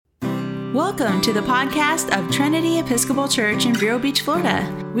Welcome to the podcast of Trinity Episcopal Church in Vero Beach, Florida.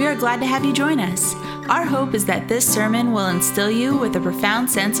 We are glad to have you join us. Our hope is that this sermon will instill you with a profound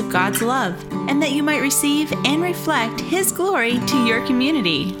sense of God's love, and that you might receive and reflect His glory to your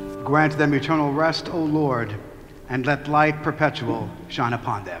community. Grant them eternal rest, O Lord, and let light perpetual shine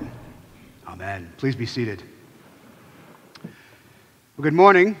upon them. Amen. Please be seated. Well, good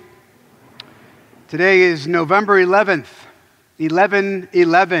morning. Today is November 11th,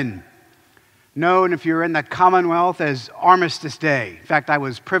 11/11. Known, if you're in the Commonwealth, as Armistice Day. In fact, I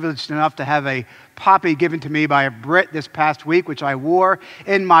was privileged enough to have a poppy given to me by a Brit this past week, which I wore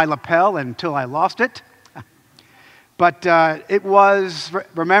in my lapel until I lost it. But it was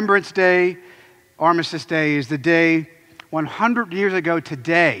Remembrance Day. Armistice Day is the day 100 years ago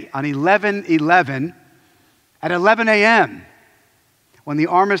today, on 11/11, at 11 a.m., when the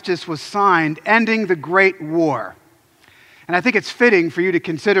armistice was signed, ending the Great War. And I think it's fitting for you to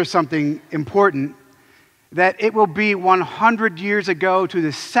consider something important, that it will be 100 years ago to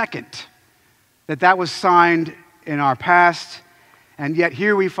the second that was signed in our past, and yet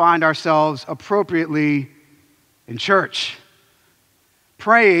here we find ourselves appropriately in church,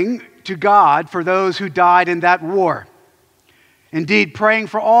 praying to God for those who died in that war. Indeed, praying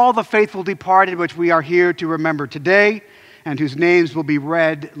for all the faithful departed, which we are here to remember today, and whose names will be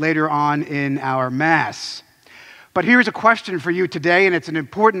read later on in our Mass. But here's a question for you today, and it's an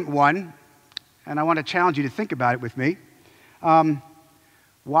important one, and I want to challenge you to think about it with me.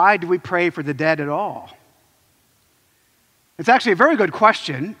 Why do we pray for the dead at all? It's actually a very good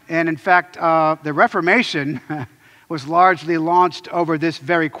question, and in fact, the Reformation was largely launched over this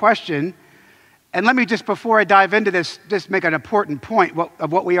very question. And let me just, before I dive into this, just make an important point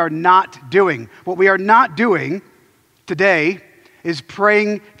of what we are not doing. What we are not doing today is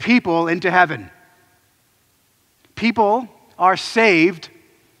praying people into heaven. People are saved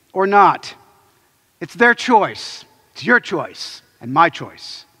or not. It's their choice. It's your choice and my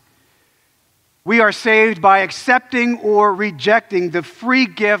choice. We are saved by accepting or rejecting the free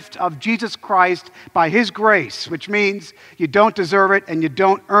gift of Jesus Christ by His grace, which means you don't deserve it and you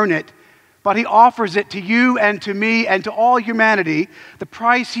don't earn it, but He offers it to you and to me and to all humanity, the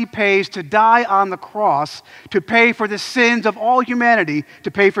price He pays to die on the cross, to pay for the sins of all humanity, to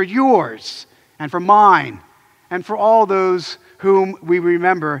pay for yours and for mine, and for all those whom we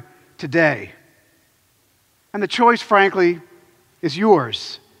remember today. And the choice, frankly, is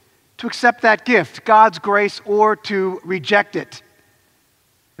yours, to accept that gift, God's grace, or to reject it.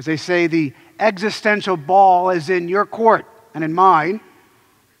 As they say, the existential ball is in your court and in mine,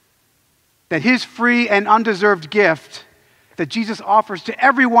 that His free and undeserved gift that Jesus offers to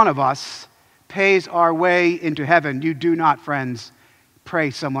every one of us pays our way into heaven. You do not, friends,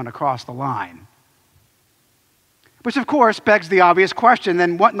 pray someone across the line. Which, of course, begs the obvious question,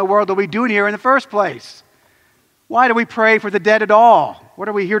 then what in the world are we doing here in the first place? Why do we pray for the dead at all? What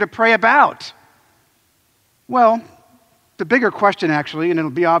are we here to pray about? Well, the bigger question, actually, and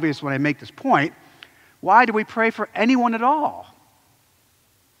it'll be obvious when I make this point, why do we pray for anyone at all?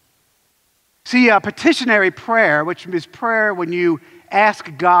 See, petitionary prayer, which is prayer when you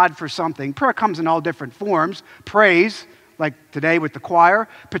ask God for something, prayer comes in all different forms. Praise, like today with the choir.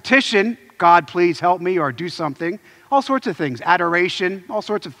 Petition, God, please help me or do something. All sorts of things. Adoration, all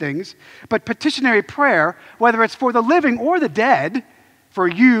sorts of things. But petitionary prayer, whether it's for the living or the dead, for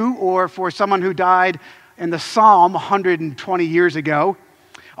you or for someone who died in the Psalm 120 years ago,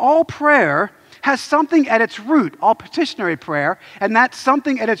 all prayer has something at its root, all petitionary prayer, and that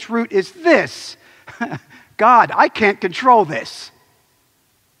something at its root is this. God, I can't control this.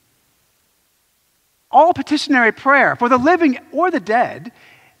 All petitionary prayer, for the living or the dead,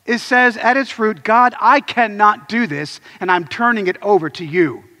 it says at its root, God, I cannot do this, and I'm turning it over to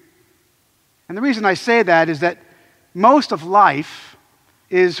you. And the reason I say that is that most of life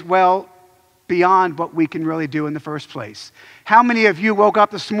is, well, beyond what we can really do in the first place. How many of you woke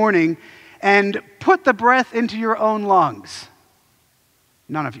up this morning and put the breath into your own lungs?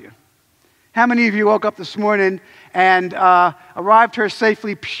 None of you. How many of you woke up this morning and arrived here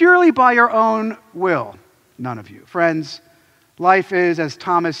safely purely by your own will? None of you. Friends, life is, as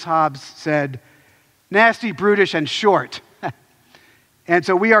Thomas Hobbes said, nasty, brutish, and short. And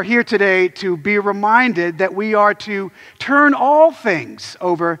so we are here today to be reminded that we are to turn all things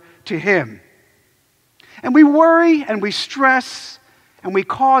over to Him. And we worry and we stress and we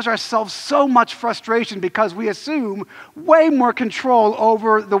cause ourselves so much frustration because we assume way more control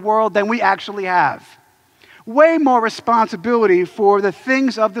over the world than we actually have. Way more responsibility for the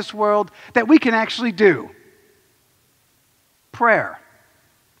things of this world that we can actually do. Prayer,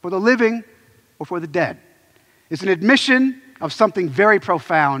 for the living or for the dead, is an admission of something very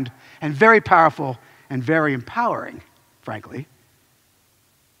profound, and very powerful and very empowering, frankly,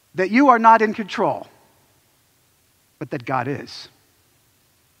 that you are not in control, but that God is.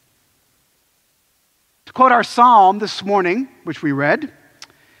 To quote our psalm this morning, which we read,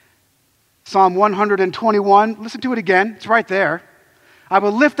 Psalm 121, listen to it again, it's right there. I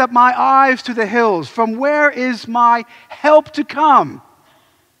will lift up my eyes to the hills. From where is my help to come?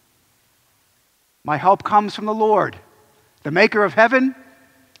 My help comes from the Lord, the maker of heaven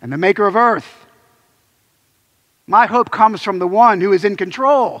and the maker of earth. My hope comes from the one who is in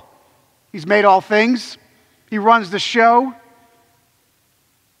control. He's made all things. He runs the show.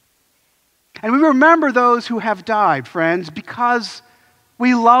 And we remember those who have died, friends, because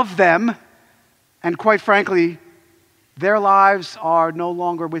we love them, and quite frankly, their lives are no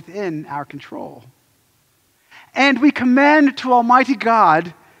longer within our control. And we commend to Almighty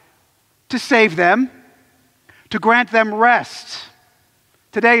God to save them, to grant them rest.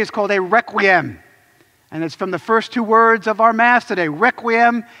 Today is called a requiem, and it's from the first two words of our Mass today,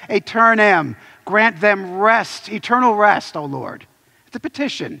 requiem aeternam. Grant them rest, eternal rest, O Lord. It's a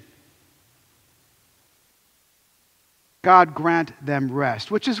petition. God grant them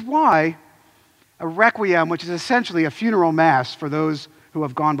rest, which is why a requiem, which is essentially a funeral mass for those who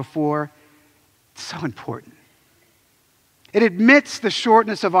have gone before, it's so important. It admits the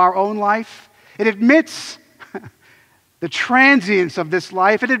shortness of our own life. It admits the transience of this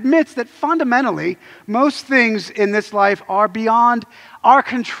life. It admits that fundamentally, most things in this life are beyond our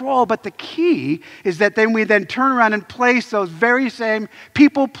control, but the key is that then we turn around and place those very same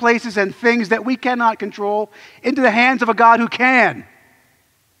people, places, and things that we cannot control into the hands of a God who can.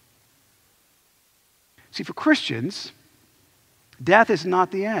 See, for Christians, death is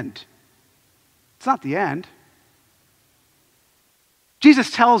not the end. It's not the end. Jesus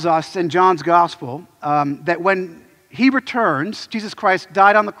tells us in John's Gospel that when he returns, Jesus Christ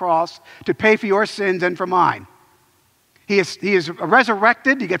died on the cross to pay for your sins and for mine. He is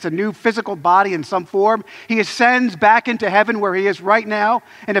resurrected. He gets a new physical body in some form. He ascends back into heaven where he is right now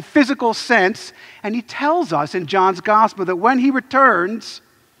in a physical sense. And he tells us in John's Gospel that when he returns,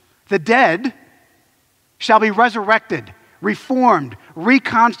 the dead shall be resurrected, reformed,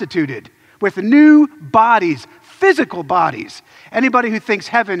 reconstituted with new bodies, physical bodies. Anybody who thinks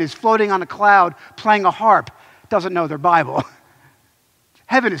heaven is floating on a cloud playing a harp doesn't know their Bible.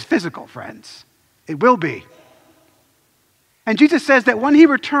 Heaven is physical, friends. It will be. And Jesus says that when he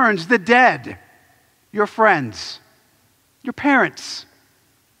returns, the dead, your friends, your parents,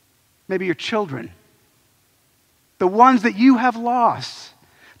 maybe your children, the ones that you have lost,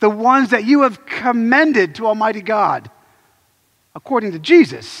 the ones that you have commended to Almighty God, according to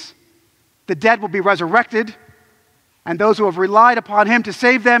Jesus, the dead will be resurrected, and those who have relied upon him to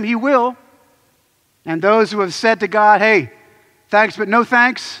save them, he will. And those who have said to God, hey, thanks but no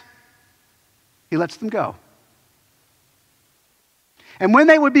thanks, he lets them go. And when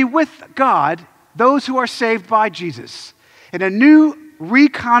they would be with God, those who are saved by Jesus, in a new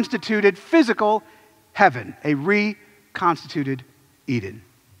reconstituted physical heaven, a reconstituted Eden.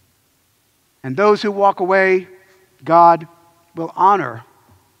 And those who walk away, God will honor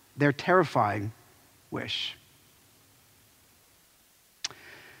their terrifying wish.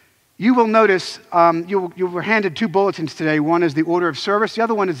 You will notice you were handed two bulletins today. One is the order of service. The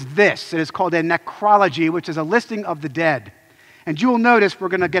other one is this. It is called a necrology, which is a listing of the dead. And you will notice, we're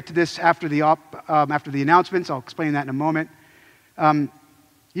going to get to this after the announcements. I'll explain that in a moment.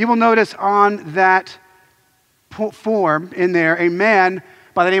 You will notice on that form in there a man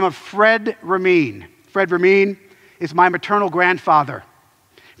by the name of Fred Rameen. Fred Rameen is my maternal grandfather.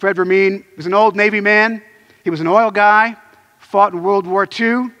 Fred Rameen was an old Navy man. He was an oil guy, fought in World War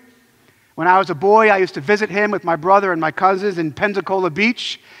II. When I was a boy, I used to visit him with my brother and my cousins in Pensacola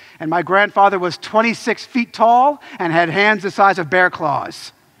Beach, and my grandfather was 26 feet tall and had hands the size of bear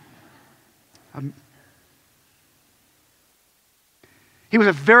claws. He was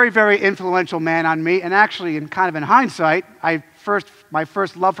a very, very influential man on me, and actually, in hindsight, my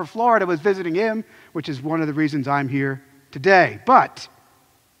first love for Florida was visiting him, which is one of the reasons I'm here today. But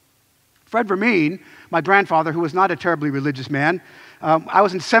Fred Rameen, my grandfather, who was not a terribly religious man, I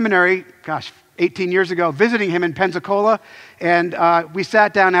was in seminary, 18 years ago, visiting him in Pensacola, and we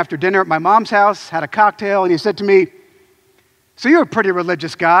sat down after dinner at my mom's house, had a cocktail, and he said to me, "So you're a pretty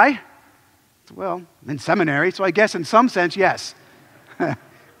religious guy?" I said, "Well, I'm in seminary, so I guess in some sense, yes."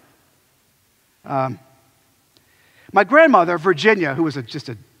 My grandmother, Virginia, who was just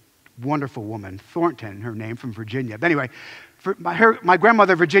a wonderful woman, Thornton, her name, from Virginia. But anyway, my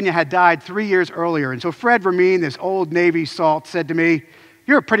grandmother, Virginia, had died 3 years earlier. And so Fred Rameen, this old Navy salt, said to me,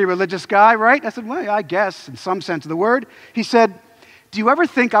 "You're a pretty religious guy, right?" I said, "Well, I guess, in some sense of the word." He said, do you ever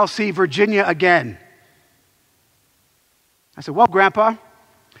think I'll see Virginia again? I said, well, Grandpa,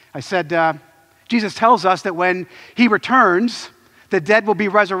 I said, Jesus tells us that when he returns, the dead will be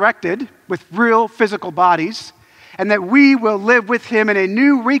resurrected with real physical bodies, and that we will live with him in a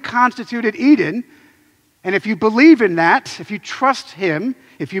new reconstituted Eden. And if you believe in that, if you trust him,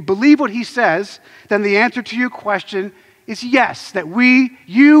 if you believe what he says, then the answer to your question is yes, that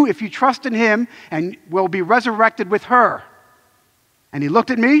you, if you trust in him, and will be resurrected with her. And he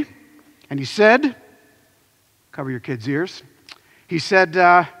looked at me, and he said, cover your kids' ears, he said,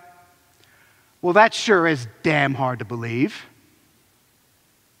 well, that sure is damn hard to believe.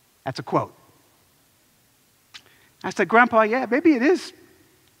 That's a quote. I said, Grandpa, yeah, maybe it is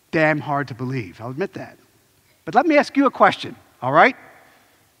damn hard to believe. I'll admit that. But let me ask you a question, all right?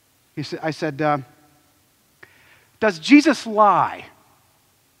 I said, does Jesus lie?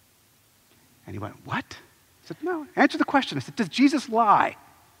 And he went, what? I said, no, answer the question. I said, does Jesus lie?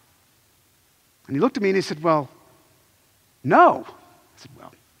 And he looked at me and he said, well, no. I said,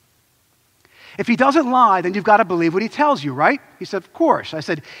 well, if he doesn't lie, then you've got to believe what he tells you, right? He said, of course. I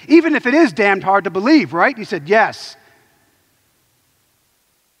said, even if it is damned hard to believe, right? He said, yes.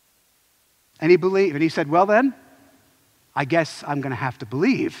 And he believed, and he said, well then, I guess I'm going to have to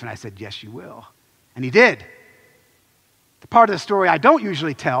believe. And I said, yes, you will. And he did. The part of the story I don't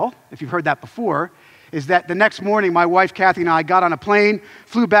usually tell, if you've heard that before, is that the next morning, my wife, Kathy, and I got on a plane,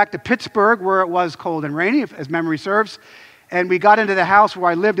 flew back to Pittsburgh, where it was cold and rainy, as memory serves, and we got into the house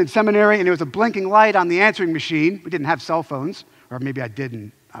where I lived in seminary, and there was a blinking light on the answering machine. We didn't have cell phones, or maybe I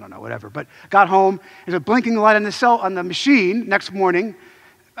didn't, I don't know, whatever. But got home, there's a blinking light on the machine. Next morning,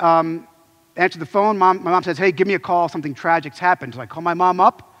 answered the phone. My mom says, hey, give me a call, something tragic's happened. So I call my mom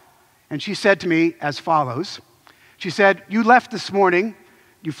up, and she said to me as follows. She said, you left this morning,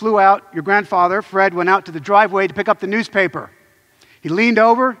 you flew out, your grandfather, Fred, went out to the driveway to pick up the newspaper. He leaned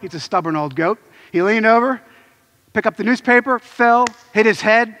over, he's a stubborn old goat, he leaned over, picked up the newspaper, fell, hit his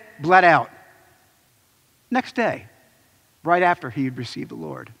head, bled out. Next day, right after he had received the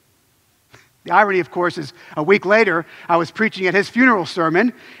Lord. The irony, of course, is a week later, I was preaching at his funeral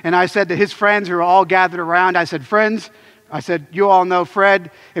sermon, and I said to his friends who were all gathered around, I said, friends, you all know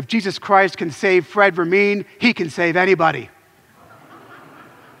Fred. If Jesus Christ can save Fred Vermeen, he can save anybody.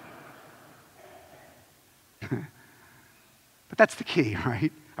 But that's the key,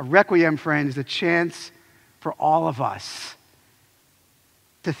 right? A requiem, friend, is a chance for all of us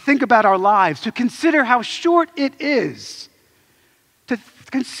to think about our lives, to consider how short it is, to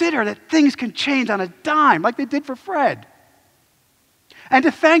consider that things can change on a dime like they did for Fred, and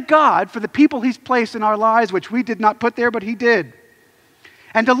to thank God for the people he's placed in our lives, which we did not put there, but he did,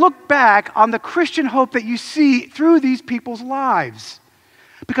 and to look back on the Christian hope that you see through these people's lives.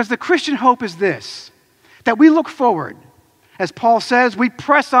 Because the Christian hope is this, that we look forward. As Paul says, we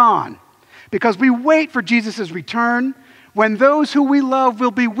press on because we wait for Jesus' return, when those who we love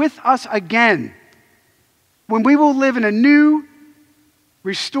will be with us again, when we will live in a new,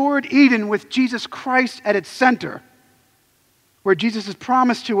 restored Eden with Jesus Christ at its center, where Jesus'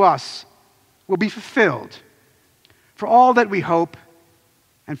 promise to us will be fulfilled for all that we hope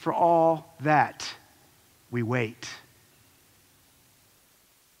and for all that we wait.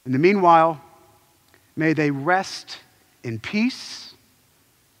 In the meanwhile, may they rest in peace,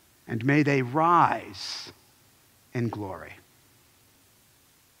 and may they rise in glory.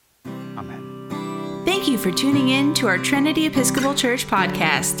 Amen. Thank you for tuning in to our Trinity Episcopal Church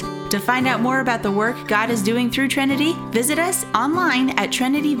podcast. To find out more about the work God is doing through Trinity, visit us online at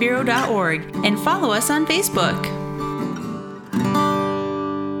trinityvero.org and follow us on Facebook.